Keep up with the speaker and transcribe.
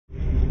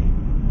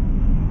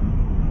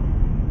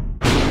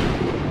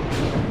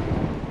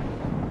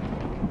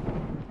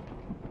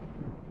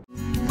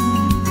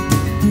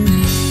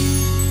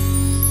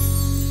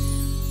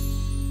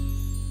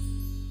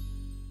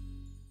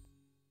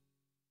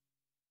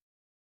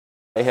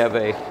I have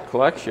a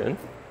collection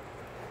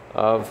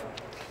of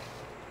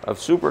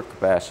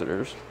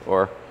supercapacitors,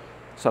 or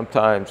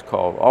sometimes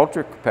called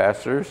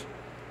ultracapacitors,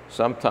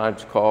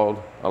 sometimes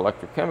called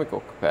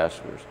electrochemical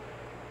capacitors.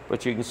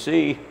 But you can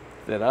see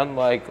that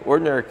unlike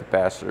ordinary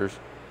capacitors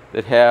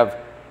that have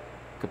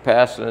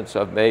capacitance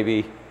of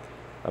maybe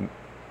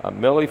a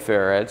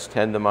millifarads,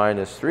 10 to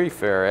minus 3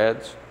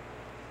 farads,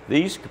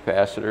 these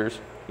capacitors,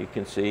 you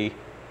can see,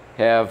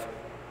 have,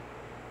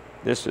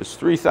 this is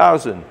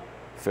 3,000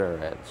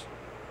 farads.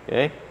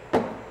 Okay?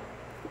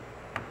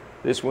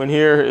 This one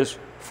here is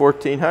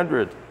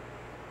 1,400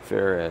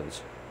 farads.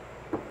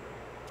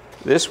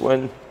 This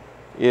one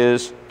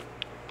is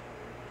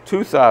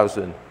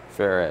 2,000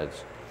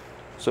 farads.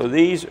 So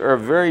these are a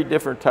very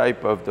different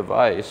type of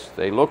device.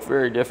 They look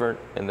very different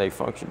and they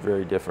function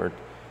very different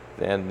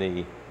than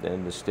the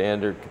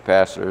standard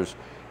capacitors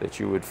that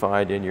you would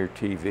find in your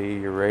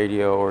TV, your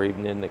radio, or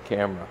even in the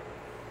camera.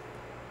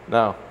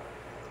 Now,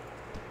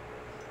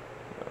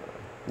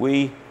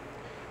 we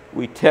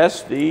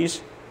test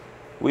these.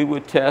 We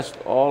would test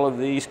all of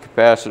these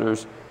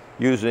capacitors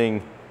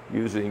using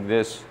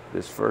this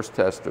first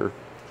tester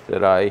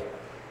that I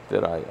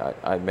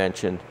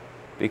mentioned,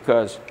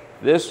 because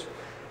this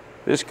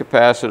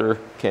capacitor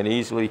can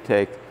easily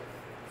take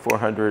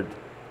 400,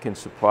 can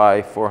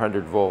supply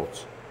 400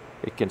 volts.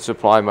 It can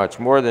supply much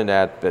more than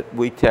that, but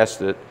we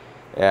test it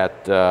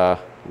at up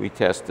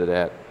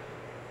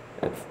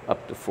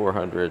to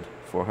 400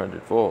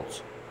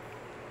 volts.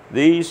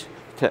 These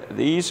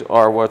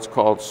are what's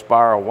called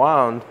spiral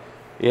wound,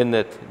 in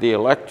that the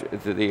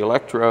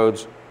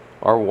electrodes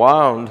are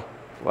wound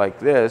like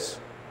this,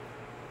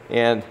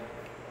 and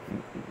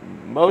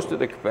most of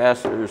the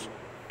capacitors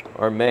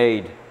are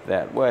made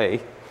that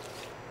way.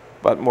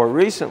 But more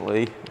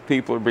recently,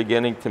 people are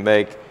beginning to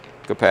make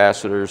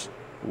capacitors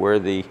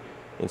where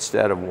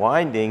instead of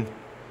winding,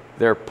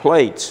 they're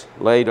plates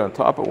laid on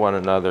top of one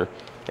another,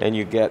 and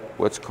you get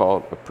what's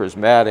called a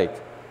prismatic,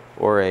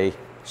 or a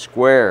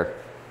square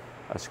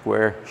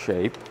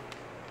shape.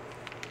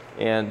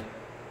 And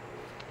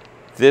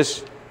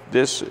this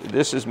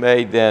is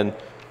made then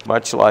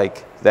much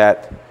like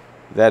that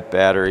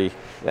battery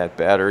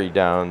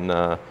down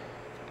that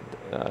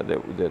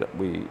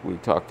we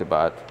talked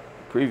about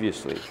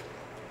previously.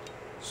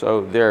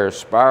 So there are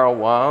spiral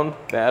wound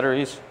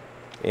batteries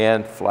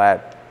and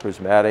flat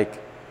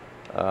prismatic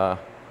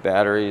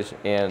batteries,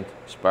 and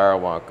spiral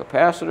wound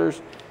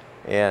capacitors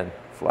and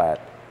flat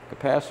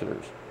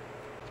capacitors.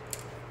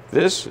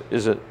 This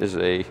is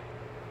a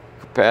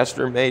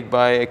capacitor made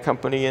by a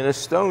company in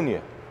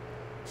Estonia.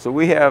 So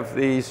we have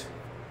these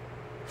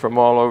from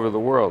all over the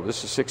world.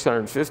 This is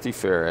 650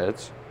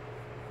 farads.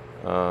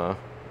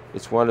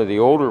 It's one of the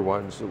older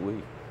ones that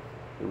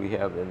we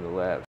have in the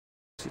lab.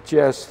 It's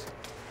just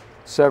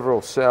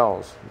several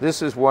cells.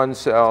 This is one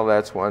cell,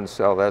 that's one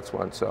cell, that's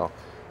one cell.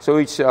 So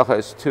each cell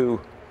has two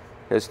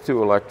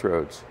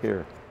electrodes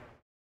here.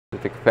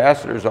 The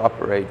capacitors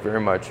operate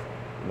very much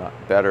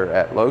better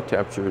at low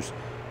temperatures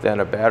than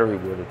a battery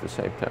would at the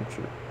same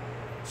temperature.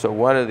 So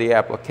one of the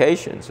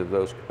applications of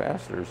those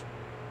capacitors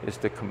is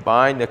to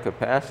combine the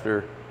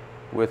capacitor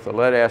with the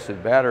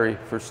lead-acid battery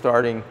for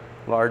starting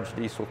large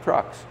diesel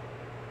trucks.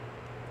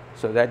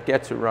 So that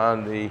gets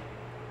around the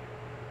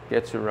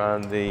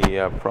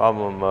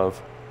problem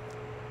of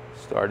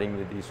starting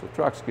the diesel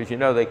trucks, because you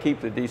know they keep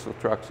the diesel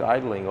trucks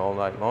idling all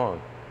night long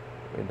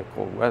in the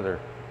cold weather.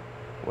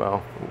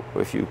 Well,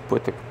 if you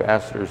put the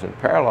capacitors in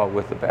parallel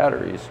with the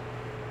batteries,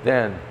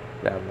 then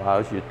that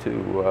allows you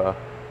to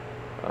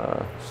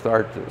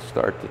start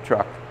the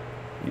truck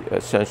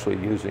essentially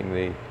using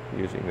the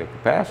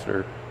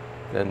capacitor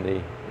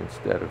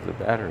instead of the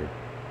battery.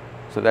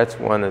 So that's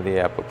one of the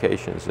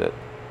applications that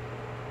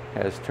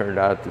has turned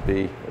out to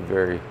be a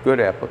very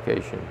good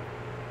application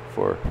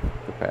for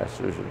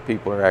capacitors, and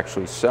people are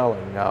actually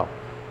selling now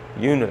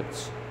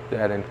units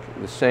that in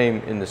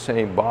the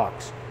same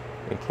box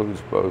includes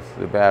both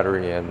the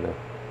battery and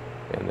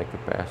the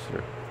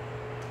capacitor.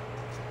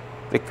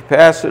 The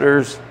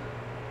capacitors,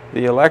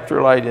 the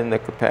electrolyte in the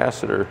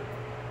capacitor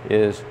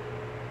is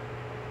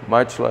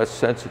much less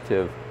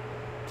sensitive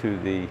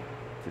to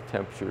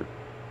temperature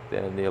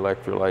than the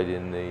electrolyte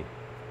in the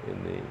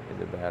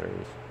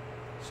batteries.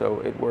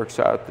 So it works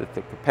out that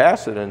the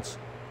capacitance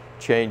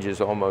changes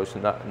almost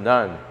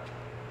none,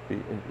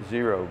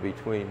 zero,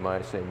 between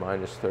say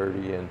minus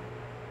 30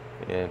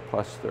 and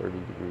plus 30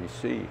 degrees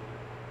C.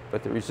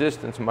 But the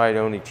resistance might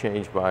only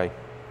change by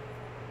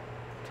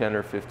 10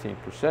 or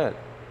 15%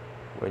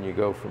 when you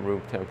go from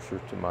room temperature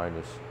to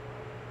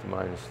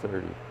minus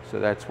 30.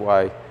 So that's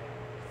why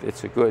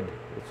it's a good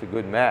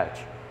match.